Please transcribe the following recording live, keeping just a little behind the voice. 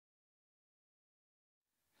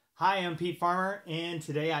Hi, I'm Pete Farmer, and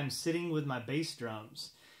today I'm sitting with my bass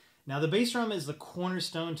drums. Now, the bass drum is the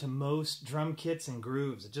cornerstone to most drum kits and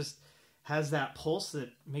grooves. It just has that pulse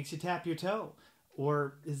that makes you tap your toe,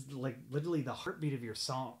 or is like literally the heartbeat of your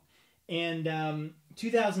song. And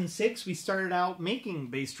 2006, we started out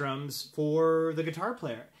making bass drums for the guitar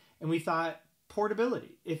player, and we thought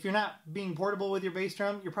portability. If you're not being portable with your bass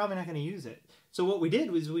drum, you're probably not going to use it. So what we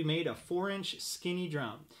did was we made a 4-inch skinny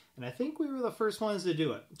drum. And I think we were the first ones to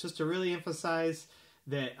do it, just to really emphasize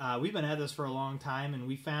that we've been at this for a long time, and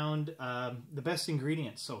we found the best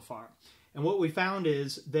ingredients so far. And what we found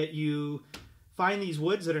is that you find these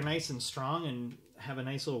woods that are nice and strong and have a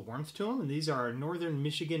nice little warmth to them. And these are northern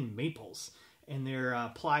Michigan maples. And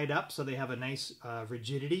they're plied up, so they have a nice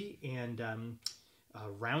rigidity and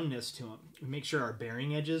roundness to them. We make sure our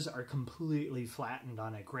bearing edges are completely flattened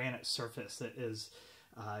on a granite surface that is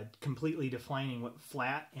completely defining what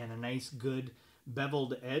flat and a nice good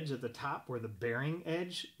beveled edge at the top where the bearing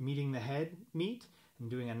edge meeting the head meet, and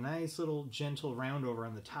doing a nice little gentle round over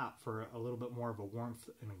on the top for a little bit more of a warmth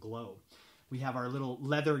and a glow. We have our little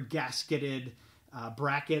leather gasketed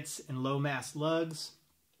brackets and low mass lugs.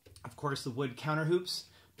 Of course, the wood counter hoops.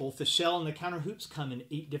 Both the shell and the counter hoops come in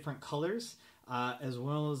 8 different colors, as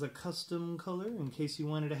well as a custom color in case you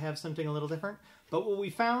wanted to have something a little different. But what we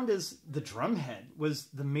found is the drum head was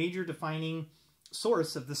the major defining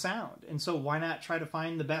source of the sound. And so why not try to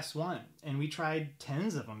find the best one? And we tried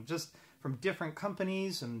tens of them, just from different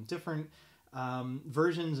companies and different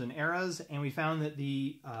versions and eras. And we found that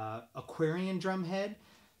the Aquarian drum head,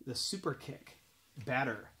 the Super Kick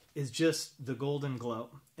batter, is just the golden glow.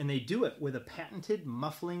 And they do it with a patented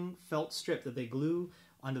muffling felt strip that they glue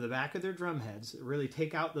onto the back of their drum heads, really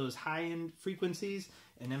take out those high-end frequencies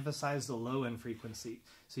and emphasize the low-end frequency.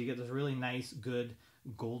 So you get this really nice, good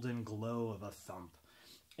golden glow of a thump.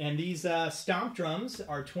 And these stomp drums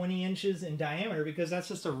are 20 inches in diameter because that's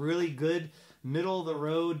just a really good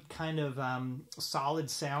middle-of-the-road kind of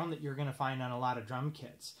solid sound that you're going to find on a lot of drum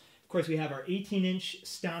kits. Of course, we have our 18-inch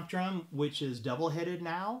stomp drum, which is double-headed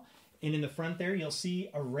now. And in the front there, you'll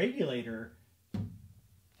see a regulator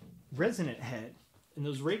resonant head. And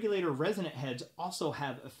those regulator resonant heads also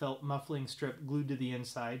have a felt muffling strip glued to the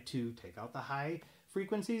inside to take out the high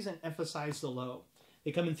frequencies and emphasize the low.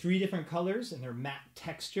 They come in 3 different colors, and they're matte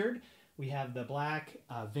textured. We have the black,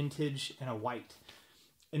 vintage, and a white.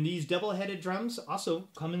 And these double-headed drums also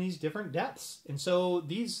come in these different depths. And so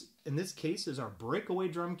these, in this case, is our breakaway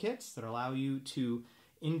drum kits that allow you to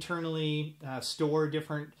internally store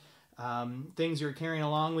different things you're carrying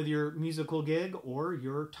along with your musical gig, or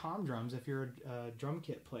your tom drums if you're a drum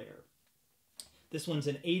kit player. This one's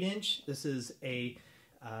an 8-inch, this is a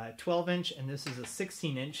 12-inch, and this is a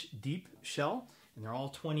 16-inch deep shell. And they're all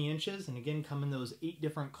 20 inches, and again come in those 8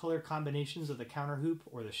 different color combinations of the counter hoop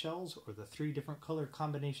or the shells, or the 3 different color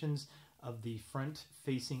combinations of the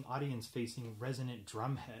front-facing, audience-facing resonant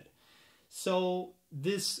drum head. So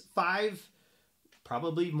this 5,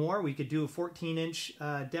 probably more, we could do a 14-inch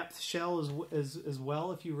depth shell as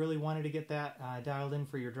well if you really wanted to get that dialed in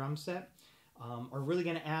for your drum set. Are really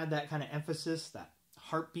going to add that kind of emphasis, that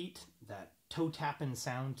heartbeat, that toe-tapping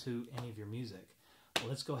sound to any of your music. Well,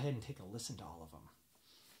 let's go ahead and take a listen to all of them.